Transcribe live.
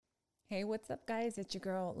Hey, what's up, guys? It's your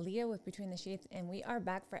girl, Leah with Between the Sheets, and we are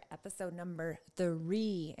back for episode number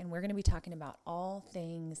 3, and we're going to be talking about all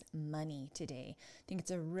things money today. I think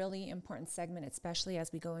it's a really important segment, especially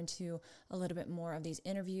as we go into a little bit more of these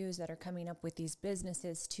interviews that are coming up with these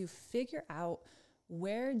businesses to figure out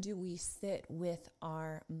where do we sit with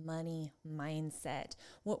our money mindset?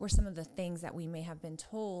 What were some of the things that we may have been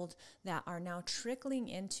told that are now trickling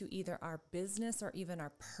into either our business or even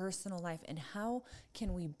our personal life? And how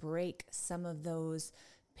can we break some of those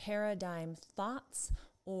paradigm thoughts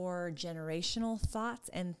or generational thoughts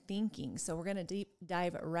and thinking? So we're going to deep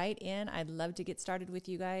dive right in. I'd love to get started with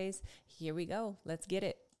you guys. Here we go. Let's get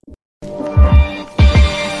it.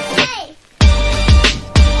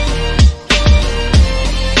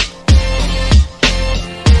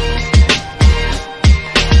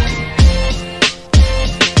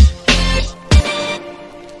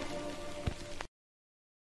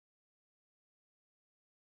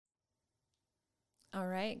 All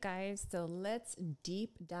right, guys, so let's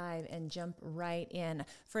deep dive and jump right in.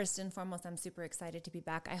 First and foremost, I'm super excited to be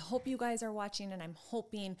back. I hope you guys are watching, and I'm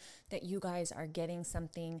hoping that you guys are getting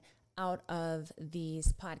something out of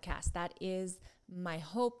these podcasts. That is my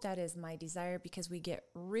hope. That is my desire, because we get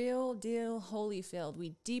real deal holy filled.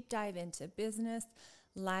 We deep dive into business,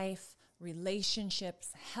 life,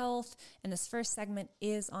 relationships, health, and this first segment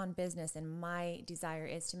is on business, and my desire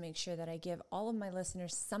is to make sure that I give all of my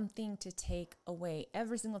listeners something to take away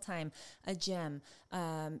every single time, a gem,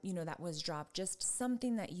 that was dropped, just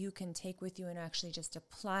something that you can take with you and actually just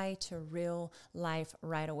apply to real life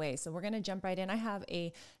right away. So we're going to jump right in. I have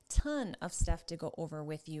a ton of stuff to go over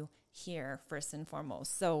with you here, first and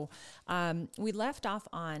foremost. So we left off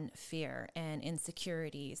on fear and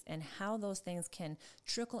insecurities and how those things can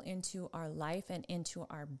trickle into our life and into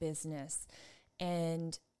our business.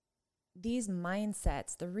 And these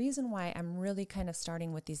mindsets, the reason why I'm really kind of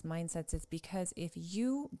starting with these mindsets is because if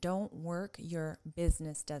you don't work, your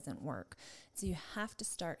business doesn't work. So you have to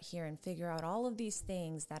start here and figure out all of these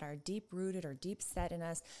things that are deep rooted or deep set in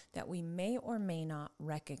us that we may or may not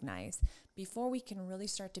recognize before we can really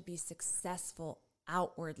start to be successful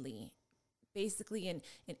outwardly. Basically, in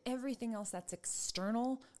everything else that's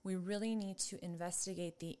external, we really need to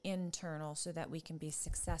investigate the internal so that we can be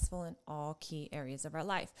successful in all key areas of our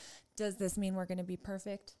life. Does this mean we're going to be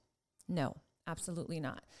perfect? No, absolutely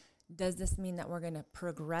not. Does this mean that we're going to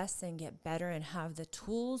progress and get better and have the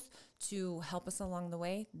tools to help us along the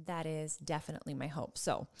way? That is definitely my hope.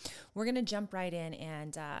 So we're going to jump right in.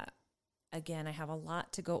 And again, I have a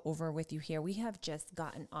lot to go over with you here. We have just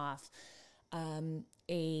gotten off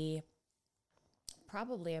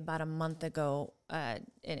probably about a month ago, and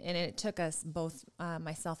it took us both,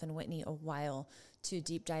 myself and Whitney, a while to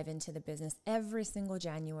deep dive into the business. Every single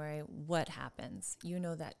January, what happens? You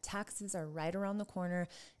know that taxes are right around the corner,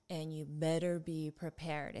 and you better be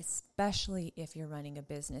prepared, especially if you're running a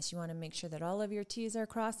business. You want to make sure that all of your T's are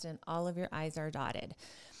crossed and all of your I's are dotted.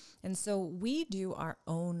 And so we do our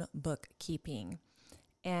own bookkeeping.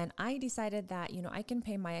 And I decided that, I can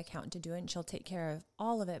pay my accountant to do it, and she'll take care of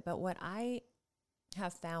all of it. But what I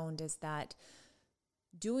have found is that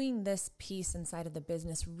doing this piece inside of the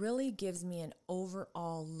business really gives me an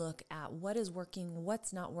overall look at what is working,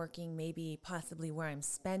 what's not working, maybe possibly where I'm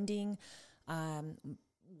spending,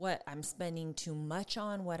 what I'm spending too much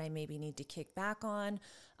on, what I maybe need to kick back on.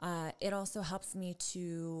 It also helps me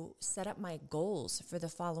to set up my goals for the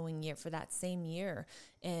following year, for that same year,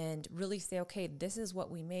 and really say, okay, this is what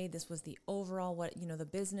we made. This was the overall, what, the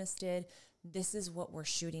business did. This is what we're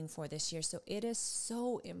shooting for this year. So it is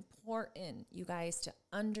so important, you guys, to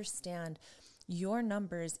understand your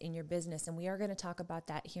numbers in your business. And we are going to talk about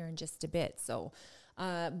that here in just a bit. So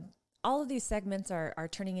all of these segments are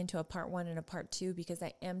turning into a part 1 and a part 2 because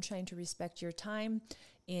I am trying to respect your time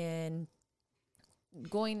in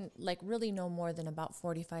going really no more than about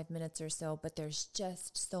 45 minutes or so. But there's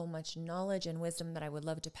just so much knowledge and wisdom that I would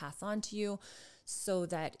love to pass on to you, so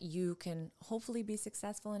that you can hopefully be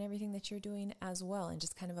successful in everything that you're doing as well, and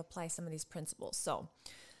just kind of apply some of these principles. So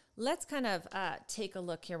let's kind of take a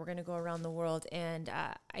look here. We're going to go around the world. And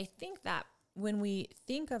I think that when we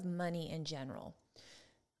think of money in general,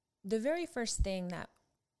 the very first thing that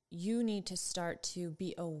you need to start to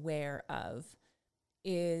be aware of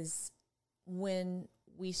is when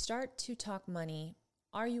we start to talk money,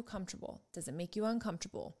 are you comfortable? Does it make you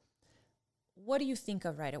uncomfortable? What do you think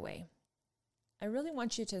of right away? I really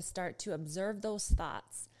want you to start to observe those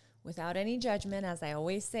thoughts without any judgment, as I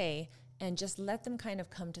always say, and just let them kind of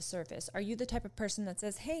come to surface. Are you the type of person that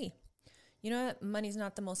says, hey, money's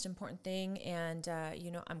not the most important thing, and,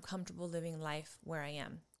 I'm comfortable living life where I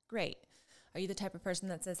am? Great. Are you the type of person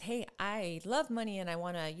that says, hey, I love money and I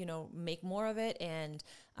want to, make more of it and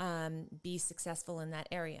be successful in that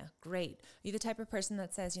area? Great. Are you the type of person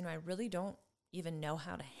that says, I really don't even know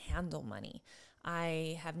how to handle money?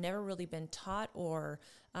 I have never really been taught or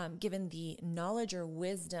given the knowledge or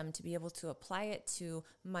wisdom to be able to apply it to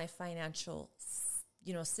my financial,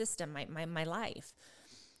 system, my life.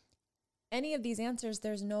 Any of these answers,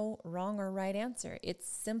 there's no wrong or right answer. It's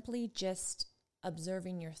simply just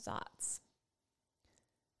observing your thoughts,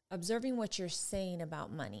 observing what you're saying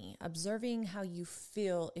about money, observing how you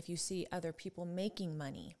feel if you see other people making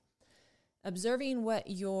money, observing what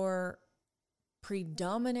your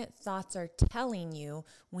predominant thoughts are telling you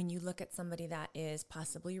when you look at somebody that is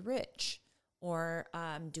possibly rich or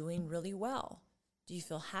doing really well. Do you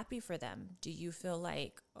feel happy for them? Do you feel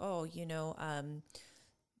like,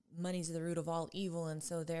 money's the root of all evil, and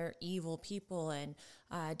so they're evil people? And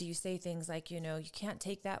do you say things like, you can't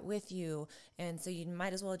take that with you, and so you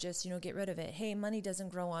might as well just, get rid of it? Hey, money doesn't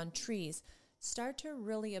grow on trees. Start to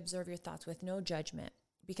really observe your thoughts with no judgment,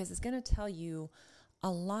 because it's going to tell you a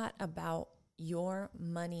lot about your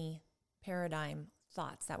money paradigm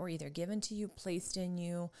thoughts that were either given to you, placed in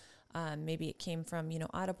you. Maybe it came from,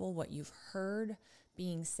 audible, what you've heard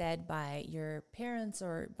being said by your parents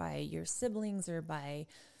or by your siblings or by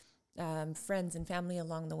friends and family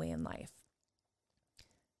along the way in life.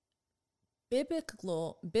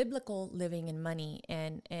 Biblical living in money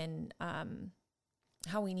and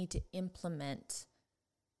how we need to implement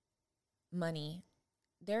money.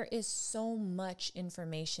 There is so much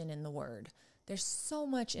information in the Word. There's so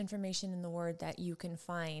much information in the Word that you can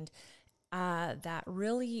find that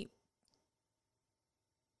really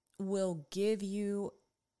will give you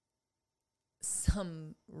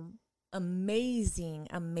some amazing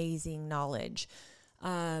knowledge.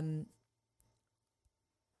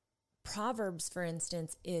 Proverbs, for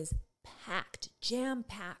instance, is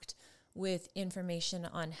jam-packed with information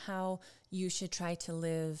on how you should try to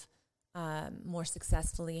live more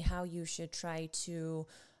successfully, how you should try to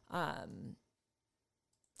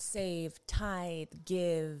save, tithe,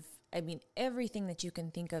 give. I mean, everything that you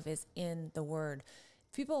can think of is in the Word.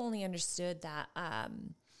 If people only understood that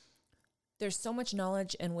there's so much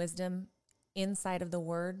knowledge and wisdom inside of the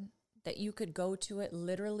Word that you could go to it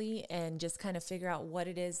literally and just kind of figure out what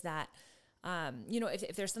it is that,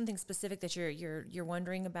 if there's something specific that you're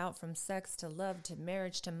wondering about, from sex to love to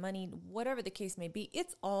marriage to money, whatever the case may be,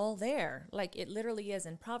 it's all there. Like, it literally is.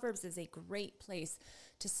 And Proverbs is a great place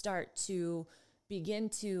to start to begin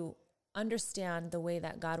to understand the way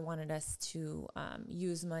that God wanted us to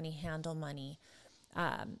use money, handle money.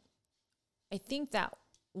 I think that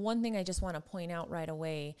one thing I just want to point out right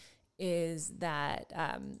away is that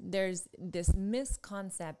there's this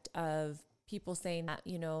misconcept of people saying that,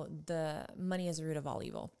 the money is the root of all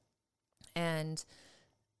evil. And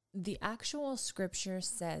the actual scripture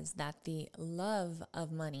says that the love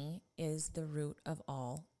of money is the root of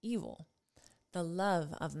all evil. The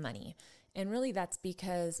love of money. And really that's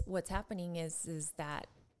because what's happening is that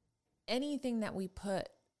anything that we put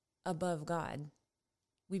above God,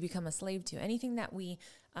 we become a slave to. Anything that we,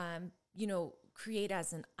 create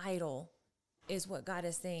as an idol is what God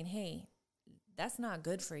is saying, hey, that's not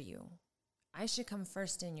good for you. I should come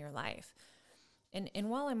first in your life. And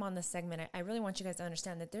while I'm on this segment, I really want you guys to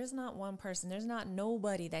understand that there's not one person, there's not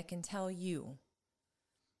nobody that can tell you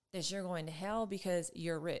that you're going to hell because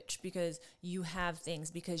you're rich, because you have things,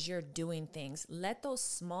 because you're doing things. Let those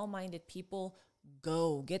small-minded people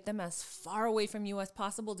go. Get them as far away from you as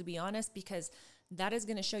possible, to be honest, because that is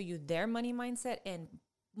going to show you their money mindset, and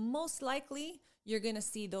most likely you're going to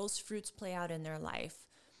see those fruits play out in their life.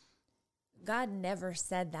 God never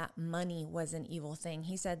said that money was an evil thing.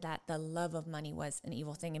 He said that the love of money was an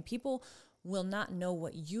evil thing. And people will not know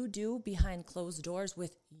what you do behind closed doors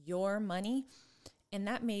with your money. And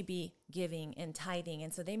that may be giving and tithing.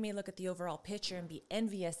 And so they may look at the overall picture and be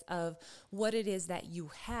envious of what it is that you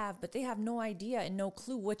have, but they have no idea and no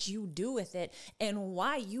clue what you do with it and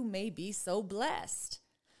why you may be so blessed.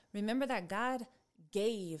 Remember that God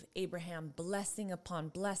gave Abraham blessing upon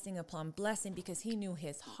blessing upon blessing because he knew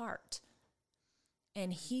his heart.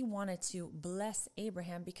 And he wanted to bless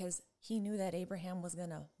Abraham because he knew that Abraham was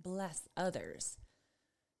going to bless others.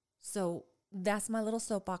 So that's my little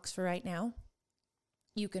soapbox for right now.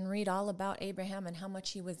 You can read all about Abraham and how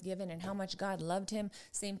much he was given and how much God loved him.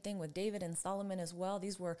 Same thing with David and Solomon as well.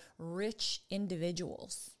 These were rich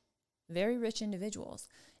individuals, very rich individuals.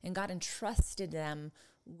 And God entrusted them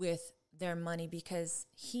with their money because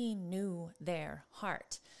he knew their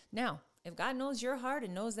heart. Now, If God knows your heart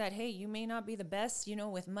and knows that, hey, you may not be the best,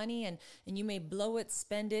 with money and you may blow it,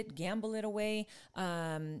 spend it, gamble it away.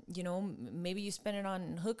 Maybe you spend it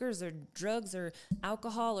on hookers or drugs or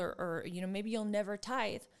alcohol or maybe you'll never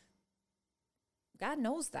tithe. God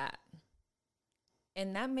knows that.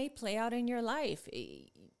 And that may play out in your life.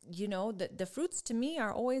 The fruits to me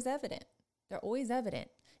are always evident. They're always evident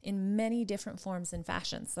in many different forms and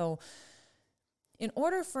fashions. So in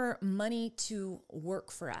order for money to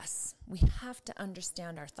work for us, we have to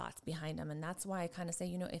understand our thoughts behind them. And that's why I kind of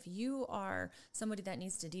say, if you are somebody that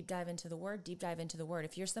needs to deep dive into the word, deep dive into the word.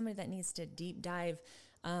 If you're somebody that needs to deep dive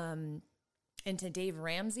into Dave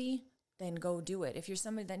Ramsey, then go do it. If you're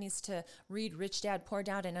somebody that needs to read Rich Dad, Poor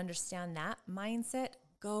Dad and understand that mindset,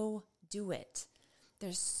 go do it.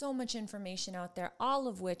 There's so much information out there, all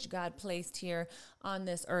of which God placed here on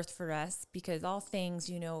this earth for us, because all things,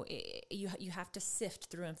 you have to sift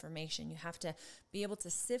through information. You have to be able to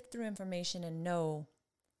sift through information and know,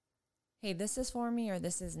 hey, this is for me or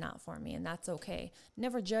this is not for me, and that's okay.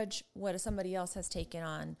 Never judge what somebody else has taken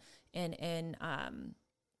on and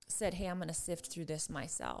said, hey, I'm going to sift through this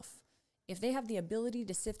myself. If they have the ability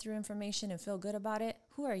to sift through information and feel good about it,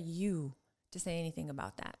 who are you to say anything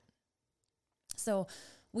about that? So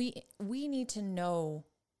we need to know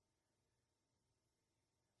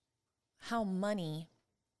how money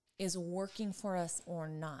is working for us or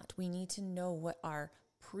not. We need to know what our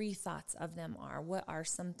pre-thoughts of them are. What are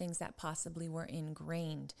some things that possibly were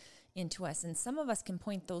ingrained into us? And some of us can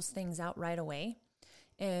point those things out right away.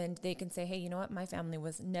 And they can say, hey, you know what? My family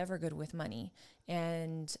was never good with money.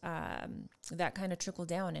 And that kind of trickled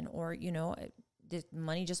down.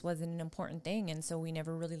 Money just wasn't an important thing. And so we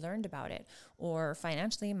never really learned about it. Or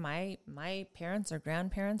financially, my parents or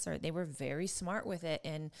grandparents, they were very smart with it.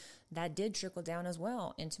 And that did trickle down as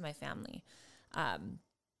well into my family.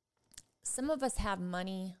 Some of us have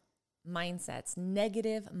money mindsets,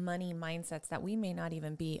 negative money mindsets that we may not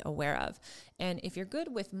even be aware of. And if you're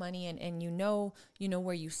good with money and you know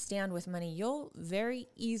where you stand with money, you'll very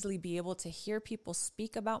easily be able to hear people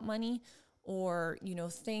speak about money or,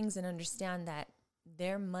 things and understand that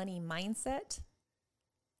their money mindset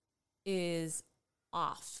is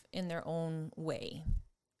off in their own way.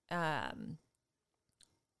 Pay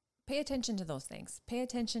attention to those things. Pay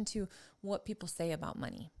attention to what people say about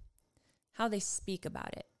money, how they speak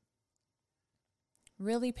about it.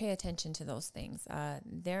 Really pay attention to those things.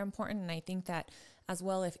 They're important. And I think that as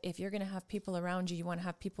well, if you're going to have people around you, you want to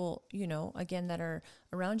have people, again, that are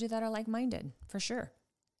around you that are like-minded, for sure.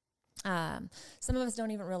 Some of us don't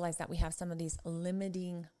even realize that we have some of these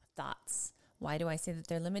limiting thoughts. Why do I say that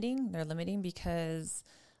they're limiting? They're limiting because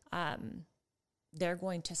they're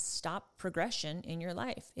going to stop progression in your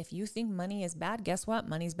life. If you think money is bad, guess what?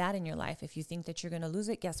 Money's bad in your life. If you think that you're going to lose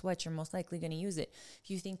it, guess what? You're most likely going to use it.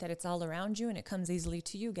 If you think that it's all around you and it comes easily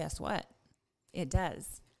to you, guess what? It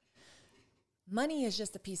does. Money is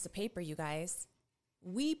just a piece of paper, you guys.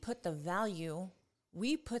 We put the value,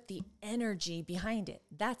 we put the energy behind it.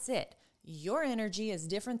 That's it. Your energy is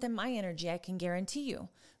different than my energy, I can guarantee you.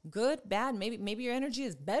 Good, bad, maybe your energy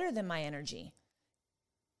is better than my energy.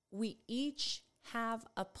 We each have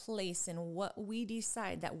a place in what we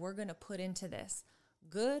decide that we're going to put into this,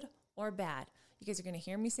 good or bad. You guys are going to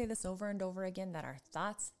hear me say this over and over again, that our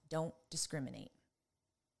thoughts don't discriminate.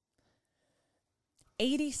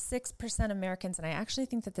 86% Americans, and I actually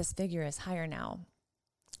think that this figure is higher now,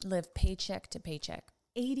 live paycheck to paycheck.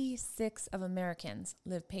 86 of Americans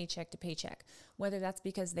live paycheck to paycheck, whether that's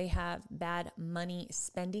because they have bad money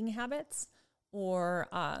spending habits or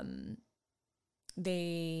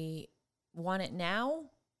they want it now,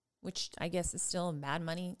 which I guess is still a bad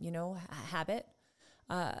money, habit.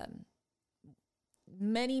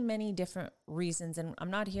 Many different reasons. And I'm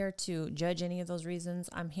not here to judge any of those reasons.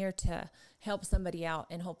 I'm here to help somebody out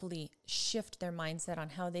and hopefully shift their mindset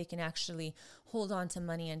on how they can actually hold on to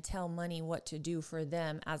money and tell money what to do for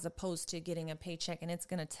them, as opposed to getting a paycheck and it's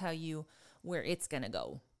going to tell you where it's going to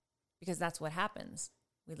go, because that's what happens.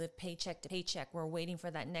 We live paycheck to paycheck. We're waiting for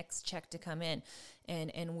that next check to come in,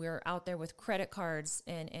 and we're out there with credit cards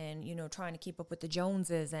and trying to keep up with the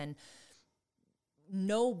Joneses, and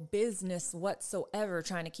no business whatsoever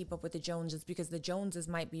trying to keep up with the Joneses, because the Joneses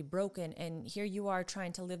might be broken, and here you are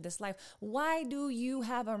trying to live this life. Why do you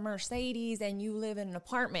have a Mercedes and you live in an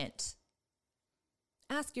apartment?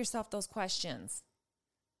 Ask yourself those questions.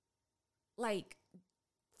 Like,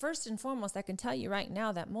 first and foremost, I can tell you right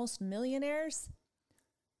now that most millionaires,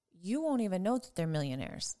 you won't even know that they're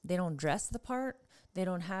millionaires. They don't dress the part. They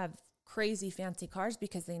don't have crazy fancy cars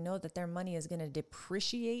because they know that their money is going to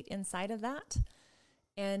depreciate inside of that.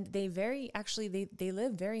 And they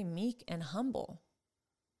live very meek and humble.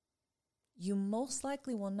 you most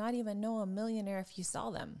likely will not even know a millionaire if you saw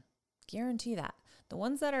them. Guarantee that. The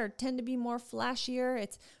ones that tend to be more flashier,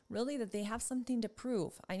 it's really that they have something to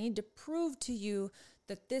prove. I need to prove to you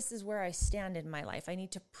that this is where I stand in my life. I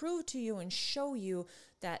need to prove to you and show you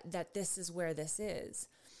that this is where this is.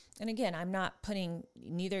 And again, I'm not putting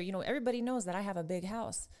neither, everybody knows that I have a big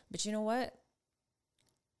house, but you know what?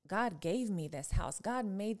 God gave me this house. God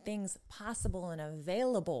made things possible and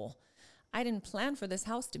available. I didn't plan for this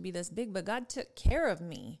house to be this big, but God took care of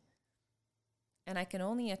me. And I can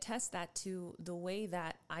only attest that to the way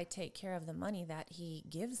that I take care of the money that he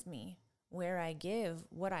gives me, where I give,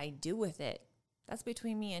 what I do with it. That's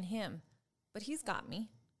between me and him. But he's got me.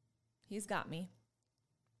 He's got me.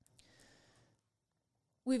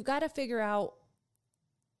 We've got to figure out,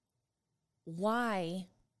 why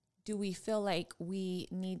do we feel like we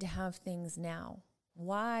need to have things now?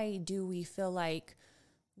 Why do we feel like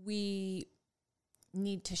we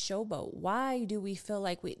need to showboat? Why do we feel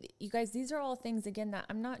like you guys, these are all things, again, that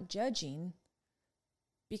I'm not judging,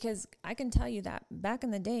 because I can tell you that back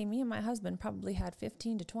in the day, me and my husband probably had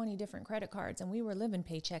 15 to 20 different credit cards, and we were living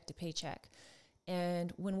paycheck to paycheck.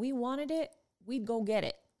 And when we wanted it, we'd go get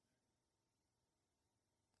it.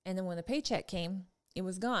 And then when the paycheck came, it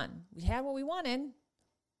was gone. We had what we wanted,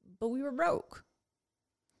 but we were broke.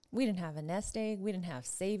 We didn't have a nest egg. We didn't have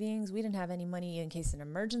savings. We didn't have any money in case an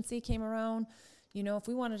emergency came around. If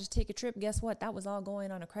we wanted to take a trip, guess what? That was all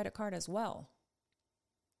going on a credit card as well.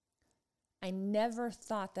 I never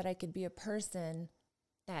thought that I could be a person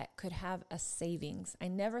that could have a savings. I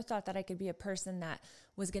never thought that I could be a person that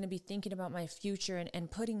was going to be thinking about my future and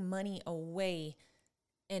putting money away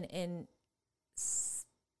and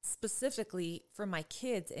specifically for my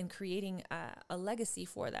kids and creating a legacy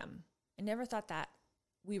for them. I never thought that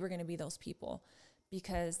we were going to be those people,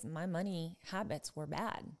 because my money habits were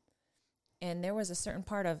bad. And there was a certain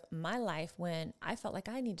part of my life when I felt like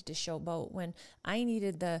I needed to showboat, when I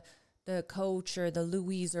needed the Coach or the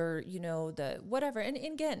Louis or, the whatever. And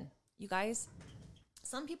again, you guys,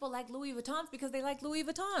 some people like Louis Vuittons because they like Louis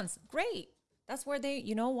Vuittons. Great. That's where they,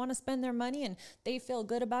 want to spend their money and they feel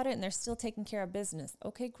good about it and they're still taking care of business.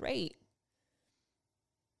 Okay, great.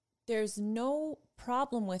 There's no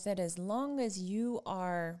problem with it as long as you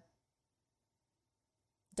are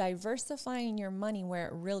diversifying your money where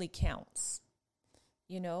it really counts.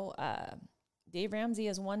 Dave Ramsey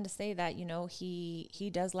is one to say that, he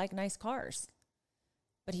does like nice cars,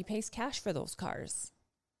 but he pays cash for those cars.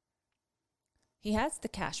 He has the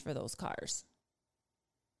cash for those cars.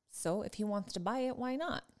 So if he wants to buy it, why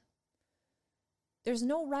not? There's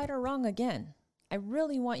no right or wrong again. I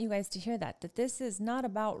really want you guys to hear that this is not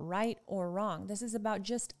about right or wrong. This is about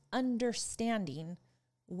just understanding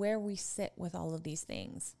where we sit with all of these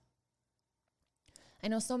things. I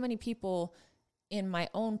know so many people in my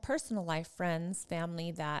own personal life, friends,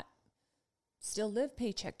 family, that still live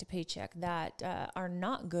paycheck to paycheck, that are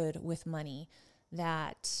not good with money,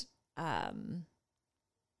 that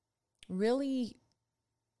really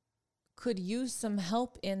could use some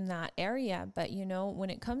help in that area. But, when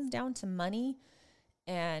it comes down to money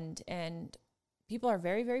and people are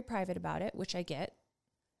very, very private about it, which I get.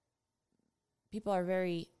 People are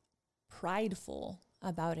very prideful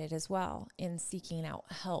about it as well in seeking out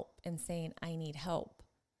help and saying, I need help.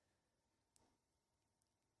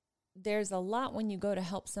 There's a lot when you go to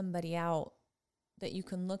help somebody out that you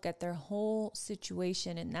can look at their whole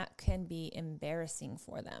situation, and that can be embarrassing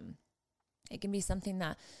for them. It can be something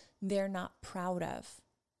that they're not proud of.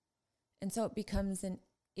 And so it becomes an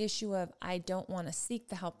issue of, I don't want to seek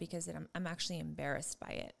the help because I'm actually embarrassed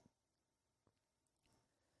by it.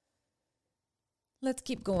 Let's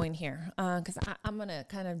keep going here because I'm going to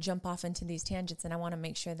kind of jump off into these tangents, and I want to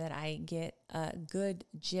make sure that I get a good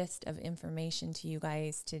gist of information to you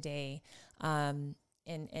guys today, and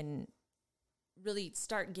really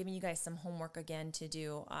start giving you guys some homework again to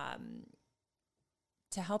do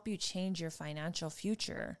to help you change your financial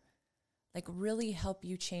future, like really help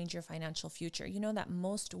you change your financial future. You know that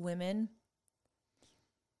most women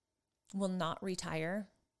will not retire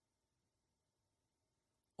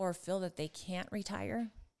or feel that they can't retire.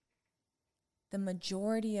 The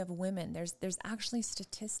majority of women, there's actually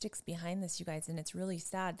statistics behind this, you guys, and it's really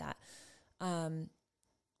sad that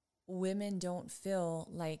women don't feel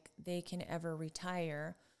like they can ever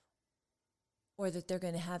retire or that they're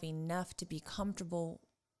going to have enough to be comfortable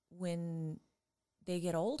when they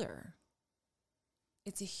get older.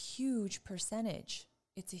 It's a huge percentage.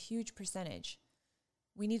 It's a huge percentage.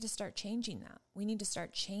 We need to start changing that. We need to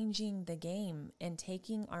start changing the game and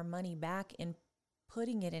taking our money back and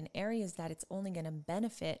putting it in areas that it's only going to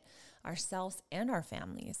benefit ourselves and our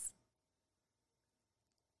families.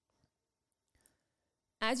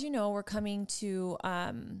 as you know, we're coming to,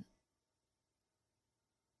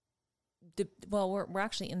 we're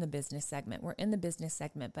actually in the business segment. We're in the business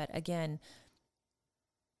segment. But again,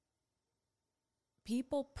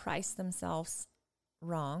 people price themselves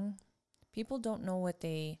wrong. People don't know what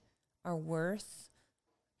they are worth.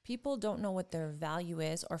 People don't know what their value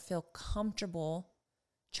is or feel comfortable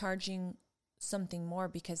charging something more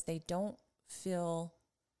because they don't feel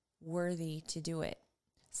worthy to do it.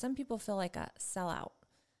 Some people feel like a sellout.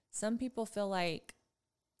 Some people feel like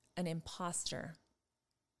an imposter.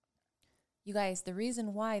 You guys, the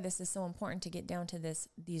reason why this is so important to get down to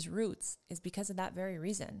these roots is because of that very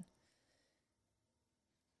reason.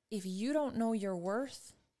 If you don't know your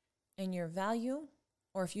worth and your value,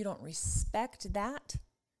 or if you don't respect that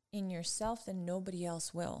in yourself, then nobody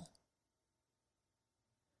else will.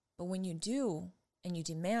 But when you do and you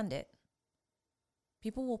demand it,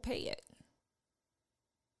 people will pay it.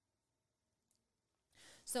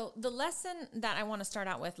 So the lesson that I want to start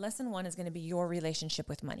out with, lesson 1 is going to be your relationship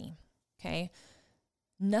with money. Okay?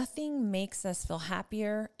 Nothing makes us feel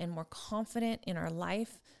happier and more confident in our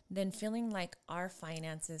life than feeling like our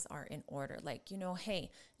finances are in order. Like,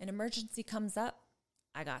 hey, an emergency comes up,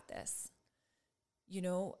 I got this.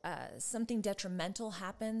 Something detrimental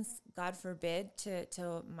happens, God forbid,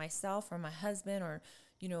 to myself or my husband, or,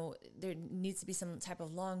 there needs to be some type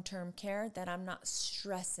of long-term care, that I'm not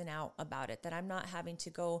stressing out about it, that I'm not having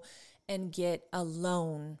to go and get a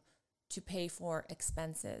loan to pay for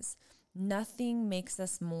expenses. Nothing makes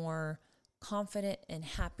us more confident and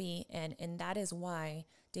happy, and that is why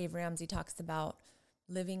Dave Ramsey talks about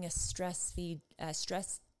living a stress-free,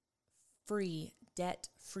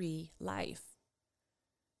 debt-free life.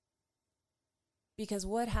 Because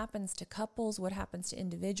what happens to couples, what happens to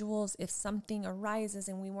individuals, if something arises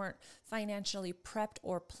and we weren't financially prepped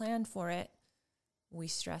or planned for it, we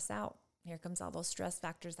stress out. Here comes all those stress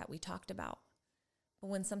factors that we talked about. But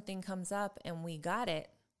when something comes up and we got it,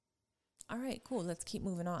 all right, cool, let's keep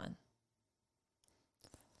moving on.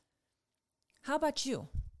 How about you?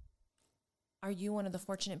 Are you one of the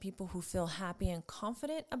fortunate people who feel happy and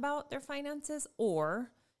confident about their finances?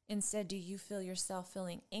 Or instead, do you feel yourself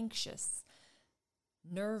feeling anxious,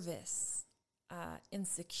 nervous,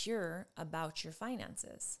 insecure about your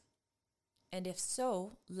finances? And if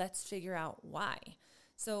so, let's figure out why.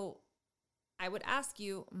 So I would ask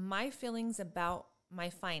you, my feelings about my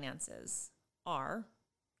finances are,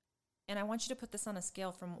 and I want you to put this on a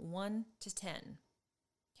scale from 1 to 10,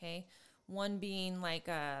 okay? 1 being like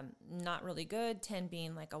not really good, 10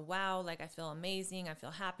 being like a wow, like I feel amazing, I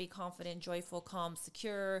feel happy, confident, joyful, calm,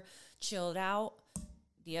 secure, chilled out.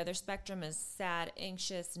 The other spectrum is sad,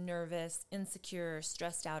 anxious, nervous, insecure,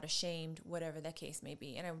 stressed out, ashamed, whatever the case may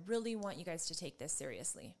be. And I really want you guys to take this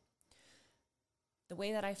seriously. The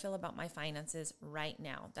way that I feel about my finances right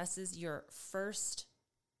now, this is your first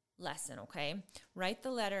lesson, okay? Write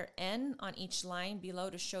the letter N on each line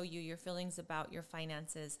below to show you your feelings about your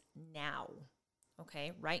finances now,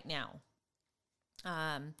 okay? Right now.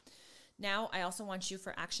 Now, I also want you,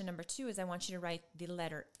 for action number 2, is I want you to write the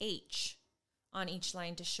letter H on each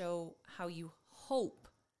line to show how you hope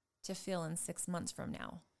to feel in 6 months from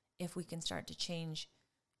now, if we can start to change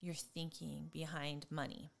your thinking behind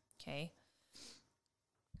money, okay?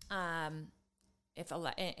 And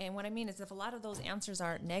what I mean is, if a lot of those answers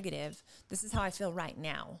are negative, this is how I feel right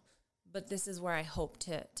now, but this is where I hope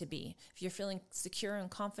to be. If you're feeling secure and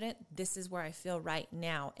confident, this is where I feel right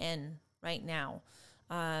now, and right now.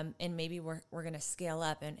 And maybe we're going to scale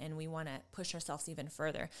up and we want to push ourselves even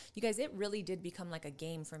further. You guys, it really did become like a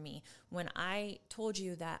game for me when I told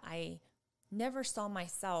you that I never saw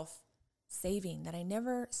myself saving, that I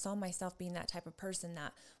never saw myself being that type of person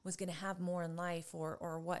that was going to have more in life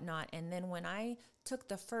or whatnot. And then when I took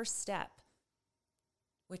the first step,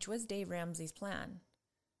 which was Dave Ramsey's plan,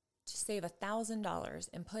 to save $1,000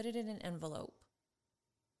 and put it in an envelope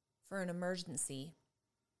for an emergency,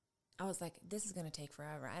 I was like, this is going to take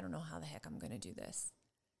forever. I don't know how the heck I'm going to do this.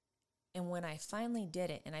 And when I finally did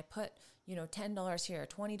it and I put, $10 here,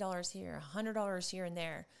 $20 here, $100 here and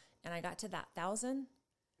there, and I got to that 1,000,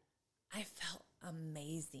 I felt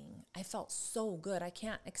amazing. I felt so good. I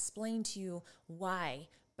can't explain to you why,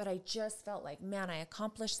 but I just felt like, man, I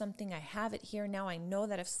accomplished something. I have it here now. I know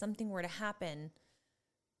that if something were to happen,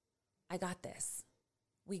 I got this.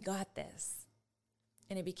 We got this.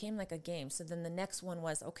 And it became like a game. So then the next one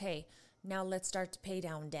was, okay, now let's start to pay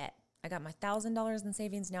down debt. I got my $1,000 in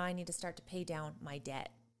savings. Now I need to start to pay down my debt.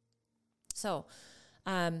 So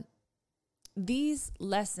these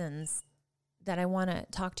lessons that I want to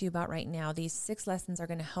talk to you about right now, these 6 lessons are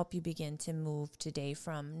going to help you begin to move today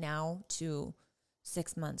from now to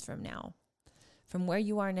 6 months from now. from where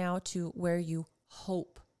you are now to where you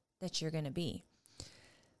hope that you're going to be.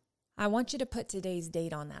 I want you to put today's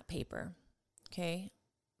date on that paper, okay?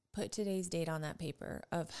 Put today's date on that paper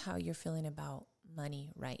of how you're feeling about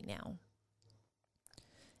money right now.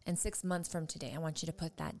 And 6 months from today, I want you to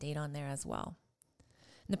put that date on there as well.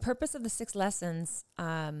 And the purpose of the 6 lessons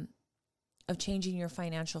of changing your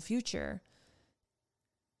financial future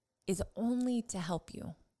is only to help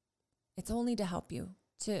you. It's only to help you,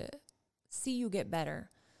 to see you get better,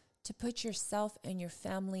 to put yourself and your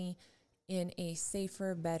family in a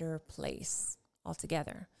safer, better place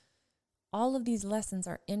altogether. All of these lessons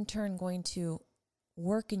are in turn going to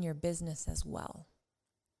work in your business as well.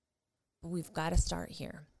 But we've got to start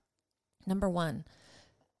here. Number 1,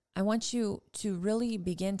 I want you to really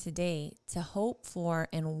begin today to hope for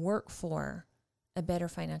and work for a better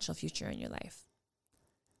financial future in your life.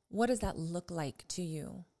 What does that look like to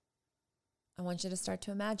you? I want you to start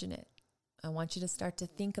to imagine it. I want you to start to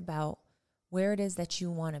think about where it is that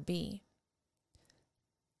you want to be.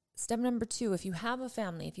 Step number 2, if you have a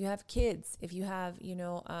family, if you have kids, if you have,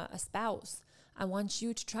 a spouse, I want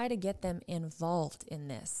you to try to get them involved in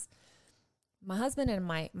this. My husband and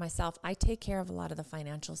myself, I take care of a lot of the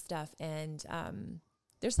financial stuff, and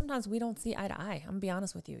there's sometimes we don't see eye to eye. I'm gonna be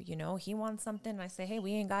honest with you. He wants something, and I say, hey,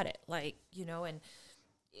 we ain't got it. And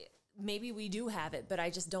maybe we do have it, but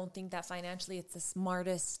I just don't think that financially it's the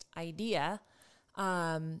smartest idea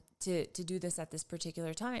to do this at this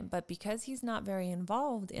particular time. But because he's not very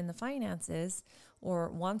involved in the finances or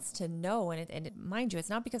wants to know, and mind you, it's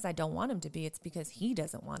not because I don't want him to be, it's because he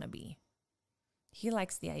doesn't want to be. He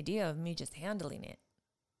likes the idea of me just handling it.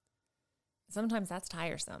 Sometimes that's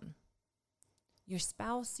tiresome. Your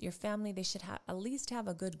spouse, your family, they should at least have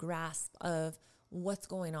a good grasp of what's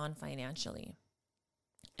going on financially.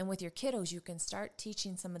 And with your kiddos, you can start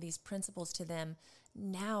teaching some of these principles to them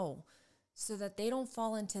now so that they don't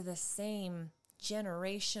fall into the same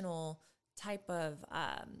generational type of,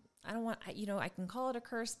 I can call it a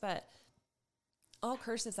curse, but all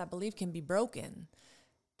curses, I believe, can be broken.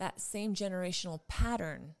 That same generational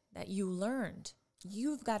pattern that you learned,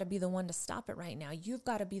 you've got to be the one to stop it right now. You've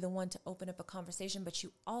got to be the one to open up a conversation, but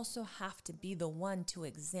you also have to be the one to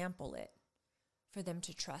example it for them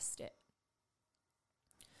to trust it.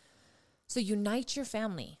 So unite your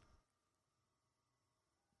family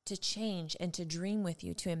to change and to dream with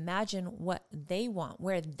you, to imagine what they want,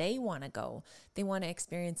 where they want to go. They want to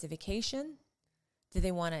experience a vacation. Do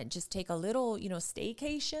they want to just take a little,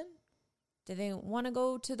 staycation? Do they want to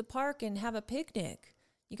go to the park and have a picnic?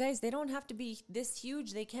 You guys, they don't have to be this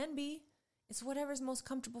huge. They can be. It's whatever's most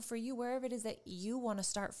comfortable for you, wherever it is that you want to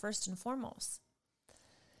start first and foremost.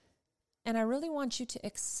 And I really want you to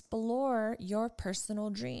explore your personal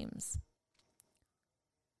dreams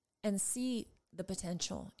and see the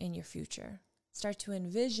potential in your future. Start to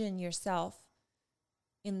envision yourself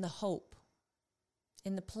in the hope,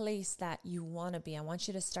 in the place that you want to be. I want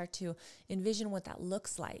you to start to envision what that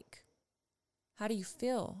looks like. How do you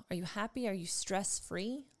feel? Are you happy? Are you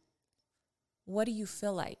stress-free? What do you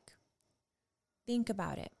feel like? Think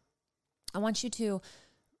about it. I want you to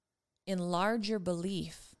enlarge your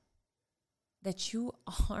belief that you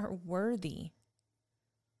are worthy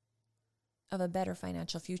of a better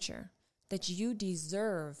financial future, that you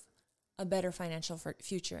deserve a better financial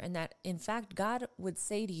future, and that, in fact, God would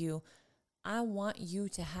say to you, I want you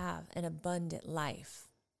to have an abundant life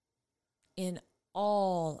in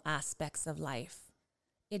all aspects of life.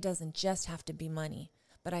 It doesn't just have to be money.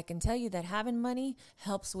 But I can tell you that having money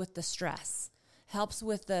helps with the stress, helps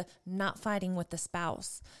with the not fighting with the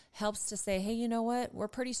spouse, helps to say, hey, you know what? We're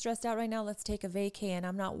pretty stressed out right now. Let's take a vacay, and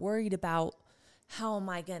I'm not worried about how am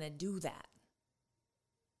I going to do that.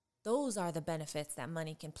 Those are the benefits that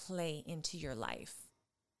money can play into your life.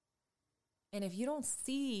 And if you don't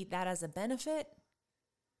see that as a benefit,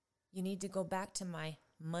 you need to go back to my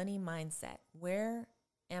money mindset. Where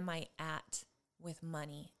am I at with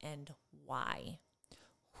money and why?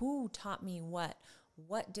 Who taught me what?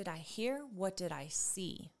 What did I hear? What did I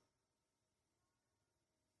see?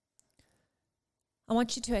 I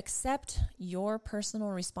want you to accept your personal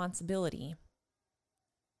responsibility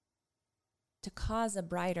to cause a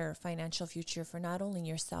brighter financial future for not only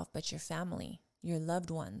yourself, but your family, your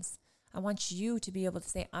loved ones. I want you to be able to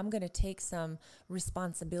say, I'm going to take some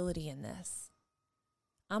responsibility in this.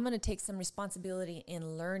 I'm going to take some responsibility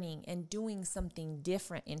in learning and doing something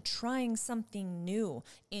different, in trying something new,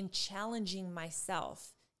 in challenging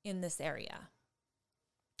myself in this area.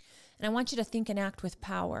 And I want you to think and act with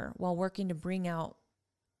power while working to bring out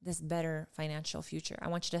this better financial future. I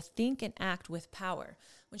want you to think and act with power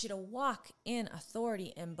want you to walk in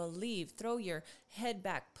authority and believe. Throw your head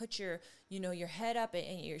back, put your head up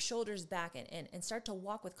and your shoulders back and start to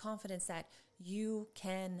walk with confidence that you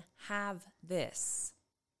can have this.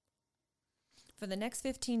 For the next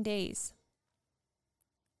 15 days,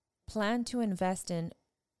 plan to invest in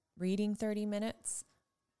reading 30 minutes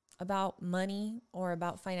about money or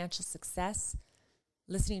about financial success,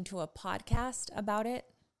 listening to a podcast about it,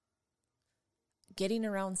 getting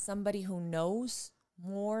around somebody who knows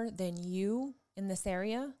more than you in this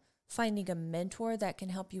area, finding a mentor that can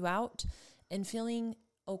help you out, and feeling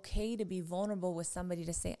okay to be vulnerable with somebody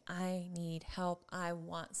to say, I need help. I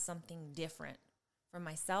want something different for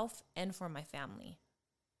myself and for my family.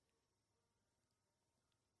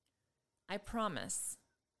 I promise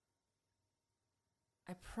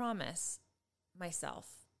myself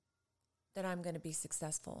that I'm going to be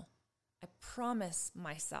successful. I promise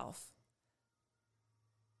myself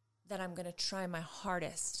that I'm going to try my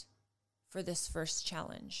hardest for this first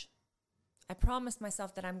challenge. I promise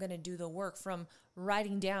myself that I'm going to do the work from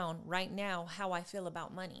writing down right now how I feel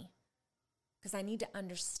about money, because I need to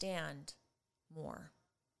understand more.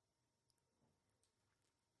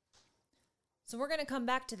 So we're going to come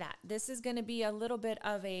back to that. This is going to be a little bit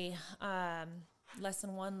of a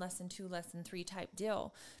lesson 1, lesson 2, lesson 3 type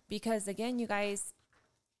deal, because again, you guys,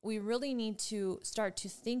 we really need to start to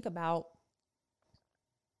think about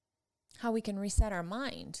how we can reset our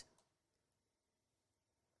mind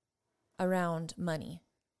around money.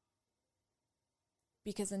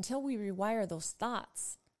 Because until we rewire those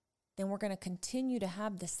thoughts, then we're going to continue to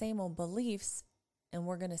have the same old beliefs, and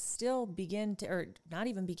we're going to still begin to, or not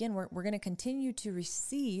even begin, we're going to continue to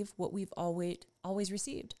receive what we've always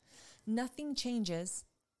received. Nothing changes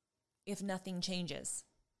if nothing changes.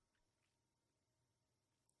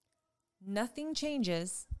 Nothing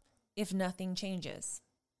changes if nothing changes.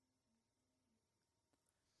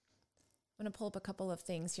 I'm going to pull up a couple of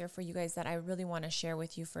things here for you guys that I really want to share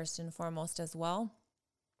with you first and foremost as well.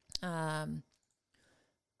 I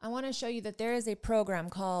want to show you that there is a program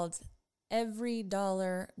called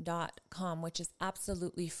everydollar.com, which is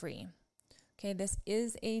absolutely free. Okay, this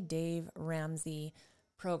is a Dave Ramsey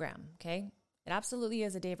program, okay? It absolutely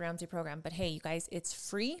is a Dave Ramsey program, but hey, you guys, it's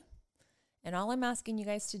free, and all I'm asking you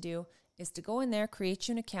guys to do is to go in there, create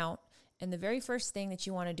you an account, and the very first thing that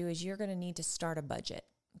you want to do is you're going to need to start a budget.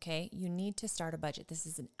 Okay, you need to start a budget. This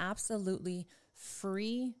is an absolutely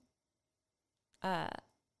free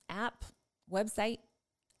app, website,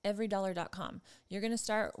 everydollar.com. You're going to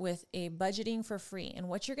start with a budgeting for free. And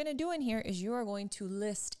what you're going to do in here is you are going to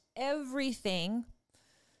list everything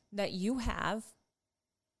that you have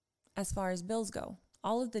as far as bills go.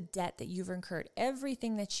 All of the debt that you've incurred,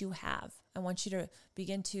 everything that you have. I want you to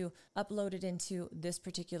begin to upload it into this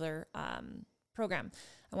particular program.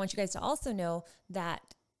 I want you guys to also know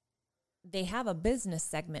that they have a business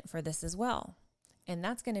segment for this as well. And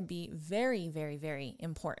that's going to be very, very, very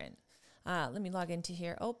important. Let me log into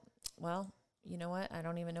here. Oh, well, you know what? I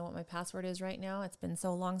don't even know what my password is right now. It's been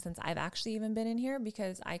so long since I've actually even been in here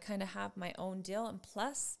because I kind of have my own deal. And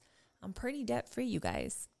plus, I'm pretty debt free, you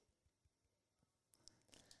guys.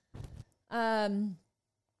 Go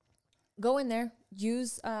in there,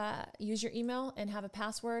 use your email and have a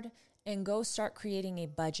password, and go start creating a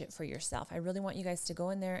budget for yourself. I really want you guys to go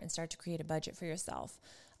in there and start to create a budget for yourself.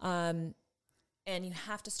 And you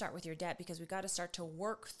have to start with your debt because we got to start to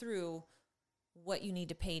work through what you need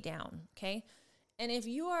to pay down, okay? And if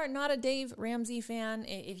you are not a Dave Ramsey fan,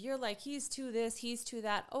 if you're like, he's to this, he's to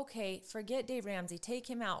that, okay, forget Dave Ramsey, take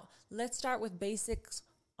him out. Let's start with basics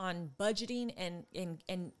on budgeting and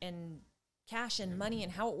cash and money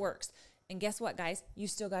and how it works. And guess what, guys? You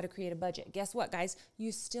still got to create a budget. Guess what, guys?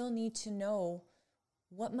 You still need to know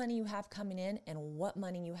what money you have coming in and what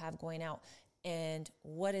money you have going out and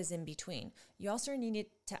what is in between. You also need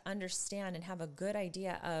to understand and have a good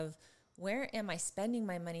idea of where am I spending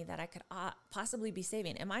my money that I could possibly be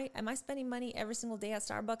saving? Am I spending money every single day at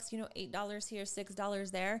Starbucks? $8 here,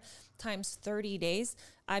 $6 there, times 30 days.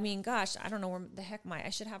 I mean, gosh, I don't know where the heck I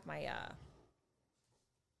should have my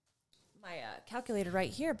calculator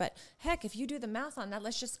right here, but heck, if you do the math on that,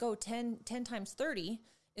 let's just go 10 times 30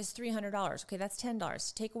 is $300. Okay, that's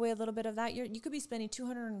 $10. Take away a little bit of that, you could be spending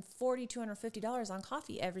 $240, $250 on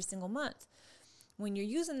coffee every single month. When you're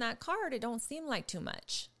using that card, it don't seem like too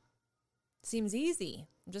much. It seems easy.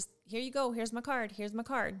 Just, here you go, here's my card.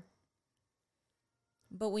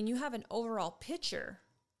 But when you have an overall picture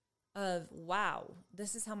of, wow,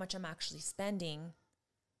 this is how much I'm actually spending,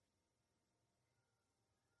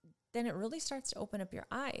 then it really starts to open up your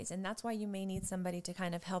eyes. And that's why you may need somebody to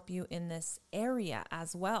kind of help you in this area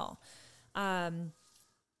as well.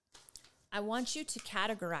 I want you to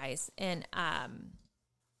categorize and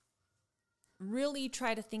really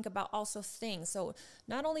try to think about also things. So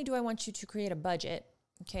not only do I want you to create a budget,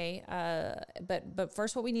 okay, but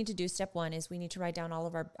first what we need to do, step one, is we need to write down all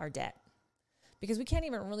of our debt. Because we can't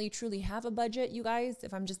even really truly have a budget, you guys,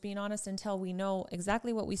 if I'm just being honest, until we know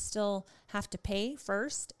exactly what we still have to pay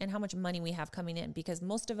first and how much money we have coming in. Because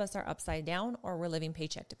most of us are upside down or we're living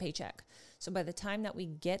paycheck to paycheck. So by the time that we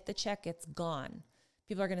get the check, it's gone.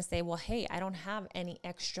 People are going to say, well, hey, I don't have any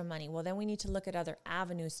extra money. Well, then we need to look at other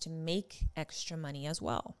avenues to make extra money as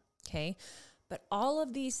well, okay? But all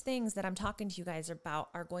of these things that I'm talking to you guys about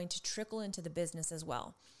are going to trickle into the business as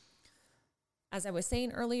well. As I was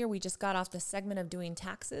saying earlier, we just got off the segment of doing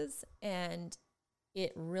taxes, and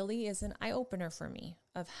it really is an eye-opener for me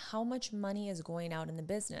of how much money is going out in the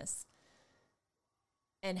business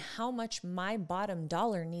and how much my bottom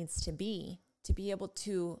dollar needs to be able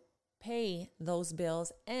to pay those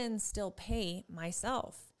bills and still pay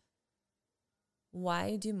myself.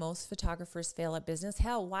 Why do most photographers fail at business?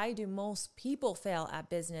 Hell, why do most people fail at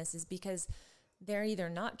business is because they're either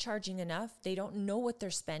not charging enough, they don't know what they're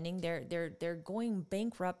spending, they're going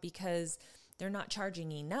bankrupt because they're not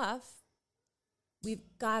charging enough. We've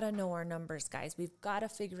got to know our numbers, guys. We've got to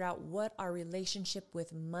figure out what our relationship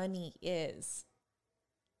with money is.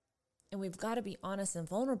 And we've got to be honest and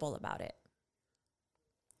vulnerable about it.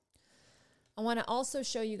 I want to also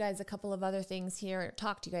show you guys a couple of other things here,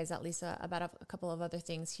 talk to you guys at least about a couple of other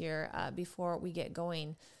things here before we get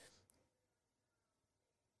going.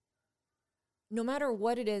 No matter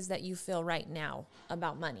what it is that you feel right now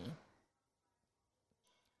about money,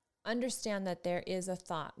 understand that there is a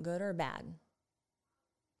thought, good or bad.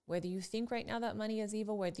 Whether you think right now that money is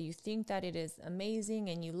evil, whether you think that it is amazing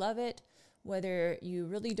and you love it, whether you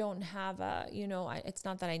really don't have it's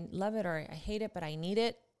not that I love it or I hate it, but I need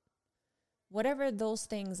it. Whatever those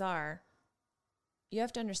things are, you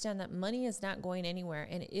have to understand that money is not going anywhere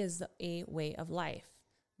and it is a way of life.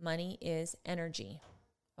 Money is energy,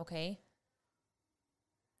 okay?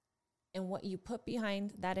 And what you put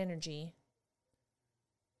behind that energy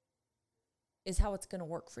is how it's going to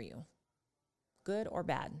work for you, good or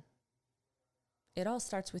bad. It all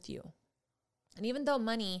starts with you. And even though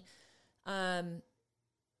money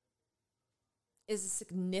is a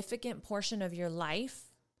significant portion of your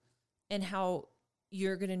life and how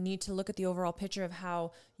you're going to need to look at the overall picture of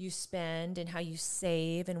how you spend and how you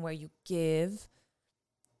save and where you give,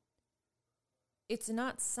 it's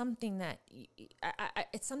not something that,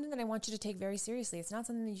 it's something that I want you to take very seriously. It's not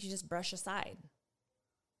something that you just brush aside.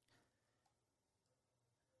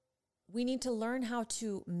 We need to learn how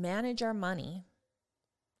to manage our money.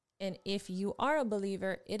 And if you are a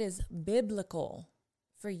believer, it is biblical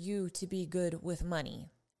for you to be good with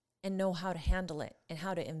money and know how to handle it and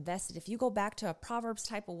how to invest it. If you go back to a Proverbs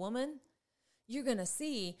type of woman, you're going to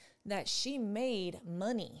see that she made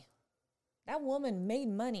money. That woman made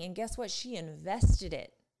money, and guess what? She invested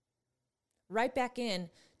it right back in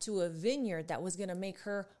to a vineyard that was going to make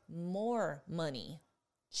her more money.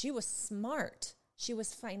 She was smart. She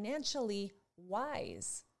was financially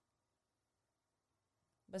wise.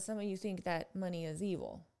 But some of you think that money is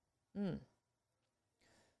evil.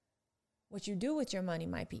 What you do with your money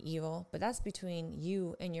might be evil, but that's between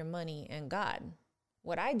you and your money and God.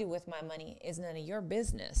 What I do with my money is none of your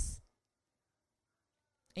business.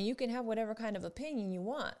 And you can have whatever kind of opinion you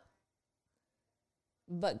want.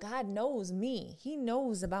 But God knows me. He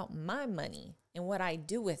knows about my money and what I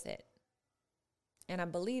do with it. And I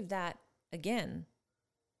believe that, again,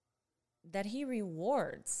 that he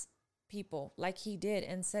rewards people like he did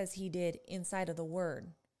and says he did inside of the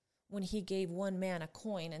word. When he gave one man a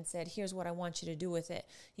coin and said, here's what I want you to do with it.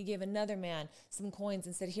 He gave another man some coins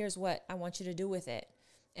and said, here's what I want you to do with it.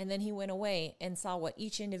 And then he went away and saw what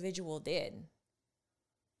each individual did.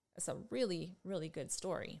 It's a really, really good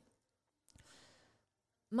story.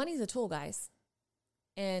 Money's a tool, guys.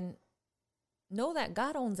 And know that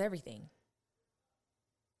God owns everything.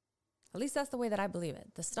 At least that's the way that I believe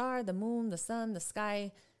it. The star, the moon, the sun, the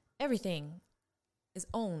sky, everything is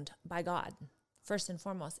owned by God, first and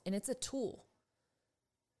foremost. And it's a tool.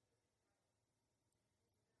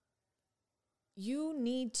 You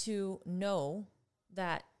need to know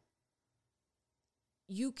that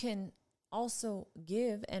you can also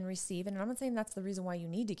give and receive. And I'm not saying that's the reason why you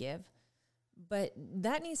need to give, but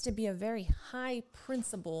that needs to be a very high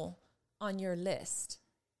principle on your list.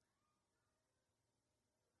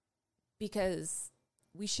 Because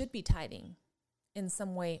we should be tithing in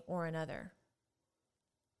some way or another.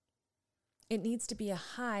 It needs to be a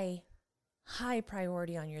high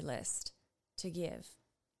priority on your list to give.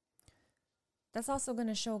 That's also going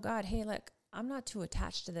to show God, hey, look, I'm not too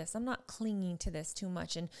attached to this. I'm not clinging to this too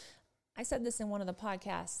much. And I said this in one of the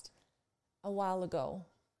podcasts a while ago.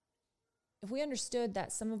 If we understood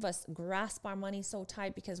that some of us grasp our money so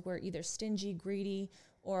tight because we're either stingy, greedy,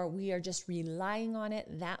 or we are just relying on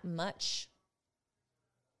it that much,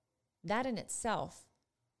 that in itself,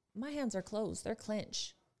 my hands are closed, they're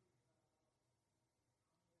clenched.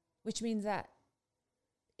 Which means that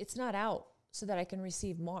it's not out so that I can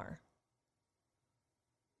receive more.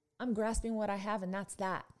 I'm grasping what I have, and that's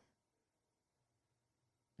that.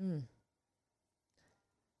 We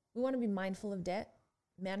want to be mindful of debt,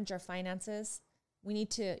 manage our finances. We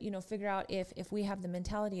need to, figure out if we have the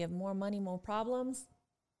mentality of more money, more problems.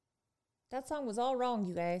 That song was all wrong,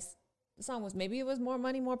 you guys. The song was, maybe it was more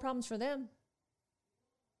money, more problems for them.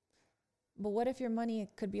 But what if your money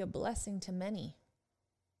could be a blessing to many?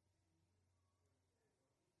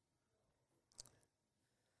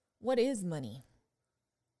 What is money?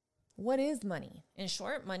 What is money? In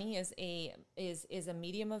short, money is a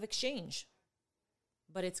medium of exchange,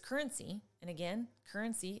 but it's currency. And again,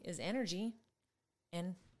 currency is energy,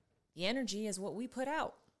 and the energy is what we put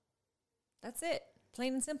out. That's it,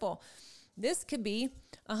 plain and simple. This could be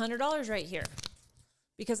 $100 right here,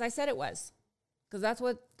 because I said it was, because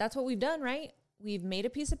that's what we've done, right? We've made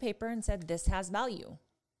a piece of paper and said this has value.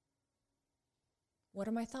 What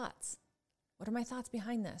are my thoughts? What are my thoughts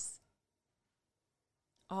behind this?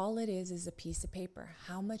 All it is a piece of paper.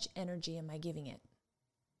 How much energy am I giving it?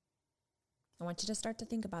 I want you to start to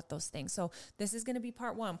think about those things. So this is going to be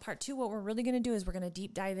part one. Part two, what we're really going to do is we're going to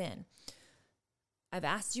deep dive in. I've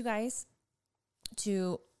asked you guys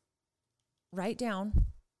to write down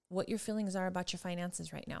what your feelings are about your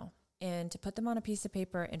finances right now, and to put them on a piece of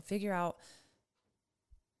paper and figure out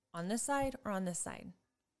on this side or on this side.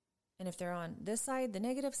 And if they're on this side, the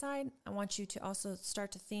negative side, I want you to also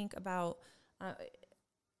start to think about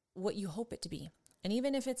what you hope it to be. And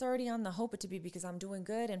even if it's already on the hope it to be because I'm doing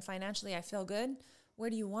good and financially I feel good, where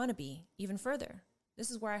do you want to be even further?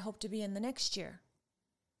 This is where I hope to be in the next year.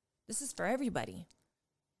 This is for everybody.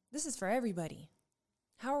 This is for everybody.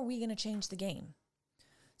 How are we going to change the game?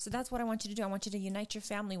 So that's what I want you to do. I want you to unite your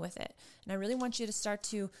family with it. And I really want you to start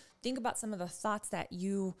to think about some of the thoughts that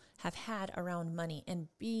you have had around money, and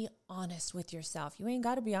be honest with yourself. You ain't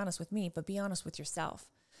got to be honest with me, but be honest with yourself.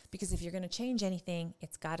 Because if you're going to change anything,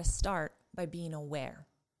 it's got to start by being aware.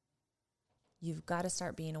 You've got to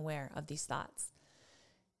start being aware of these thoughts.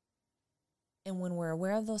 And when we're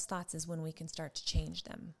aware of those thoughts is when we can start to change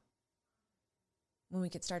them. When we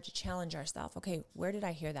can start to challenge ourselves. Okay, where did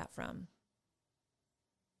I hear that from?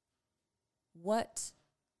 What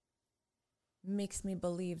makes me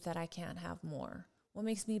believe that I can't have more? What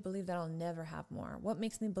makes me believe that I'll never have more? What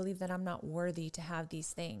makes me believe that I'm not worthy to have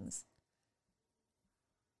these things?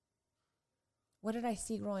 What did I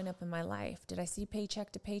see growing up in my life? Did I see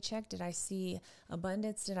paycheck to paycheck? Did I see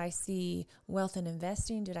abundance? Did I see wealth and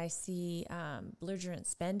investing? Did I see belligerent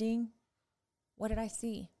spending? What did I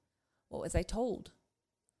see? What was I told?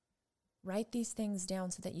 Write these things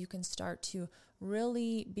down so that you can start to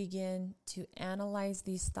really begin to analyze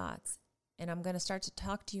these thoughts. And I'm going to start to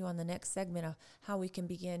talk to you on the next segment of how we can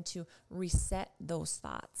begin to reset those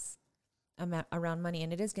thoughts around money.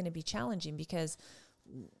 And it is going to be challenging because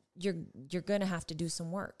you're going to have to do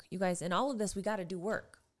some work. You guys, in all of this, we got to do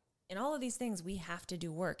work. In all of these things, we have to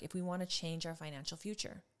do work if we want to change our financial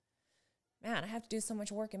future. Man, I have to do so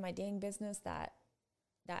much work in my dang business that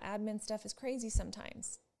admin stuff is crazy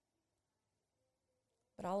sometimes.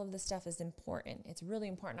 But all of this stuff is important. It's really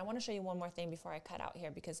important. I want to show you one more thing before I cut out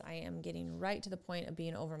here, because I am getting right to the point of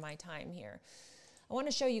being over my time here. I want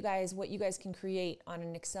to show you guys what you guys can create on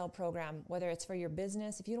an Excel program, whether it's for your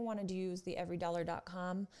business. If you don't want to use the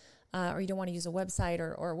everydollar.com or you don't want to use a website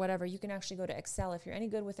or whatever, you can actually go to Excel. If you're any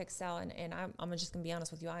good with Excel, and I'm just going to be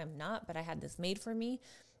honest with you, I am not, but I had this made for me,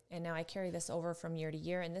 and now I carry this over from year to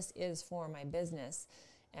year, and this is for my business.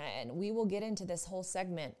 And we will get into this whole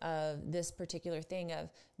segment of this particular thing of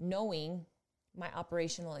knowing my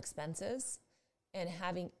operational expenses and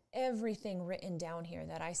having everything written down here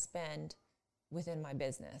that I spend within my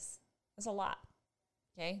business. That's a lot,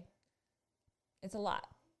 okay? It's a lot.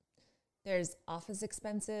 There's office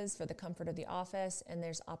expenses for the comfort of the office, and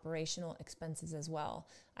there's operational expenses as well.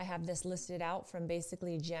 I have this listed out from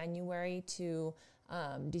basically January to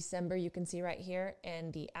December, you can see right here,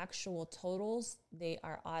 and the actual totals, they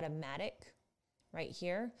are automatic right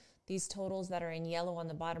here. These totals that are in yellow on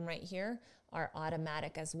the bottom right here are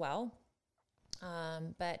automatic as well.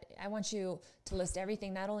 But I want you to list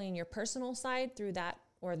everything, not only in your personal side through that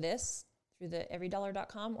or this, through the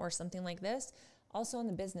everydollar.com or something like this, also on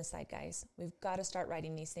the business side, guys. We've got to start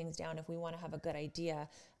writing these things down if we want to have a good idea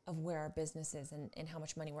of where our business is and how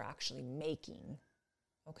much money we're actually making.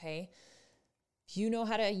 Okay. If you know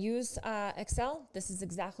how to use Excel, this is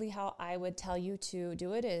exactly how I would tell you to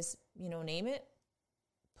do it is, name it,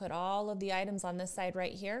 put all of the items on this side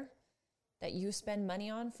right here that you spend money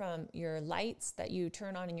on, from your lights that you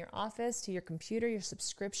turn on in your office to your computer, your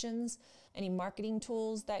subscriptions, any marketing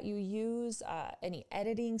tools that you use, any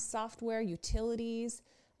editing software, utilities,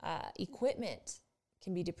 equipment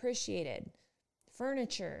can be depreciated,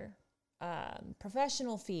 furniture,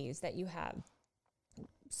 professional fees that you have,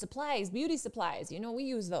 supplies, beauty supplies, we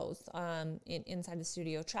use those inside the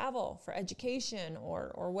studio, travel for education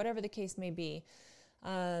or whatever the case may be.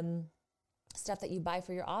 Stuff that you buy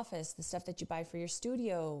for your office, the stuff that you buy for your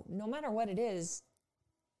studio, no matter what it is,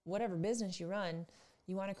 whatever business you run,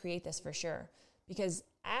 you want to create this for sure. Because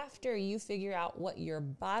after you figure out what your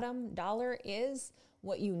bottom dollar is,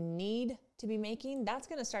 what you need to be making, that's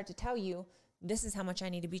going to start to tell you, this is how much I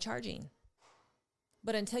need to be charging.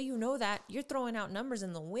 But until you know that, you're throwing out numbers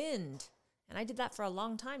in the wind. And I did that for a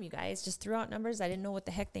long time, you guys. Just threw out numbers. I didn't know what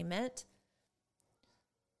the heck they meant.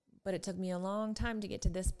 But it took me a long time to get to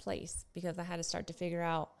this place because I had to start to figure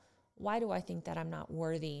out, why do I think that I'm not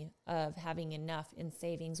worthy of having enough in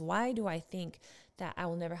savings? Why do I think that I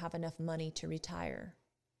will never have enough money to retire?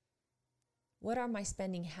 What are my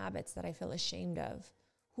spending habits that I feel ashamed of?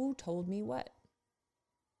 Who told me what?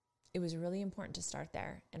 It was really important to start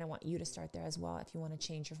there, and I want you to start there as well if you want to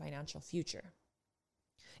change your financial future.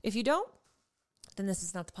 If you don't, then this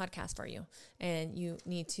is not the podcast for you, and you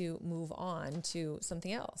need to move on to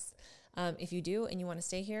something else. If you do and you want to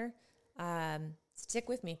stay here, stick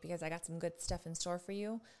with me because I got some good stuff in store for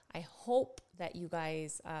you. I hope that you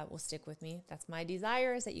guys will stick with me. That's my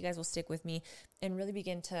desire, is that you guys will stick with me and really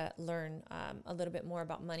begin to learn a little bit more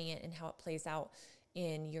about money and how it plays out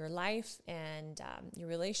in your life and your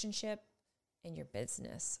relationship and your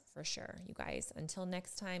business for sure. You guys, until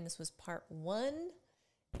next time, this was part 1.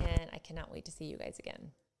 And I cannot wait to see you guys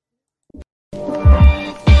again.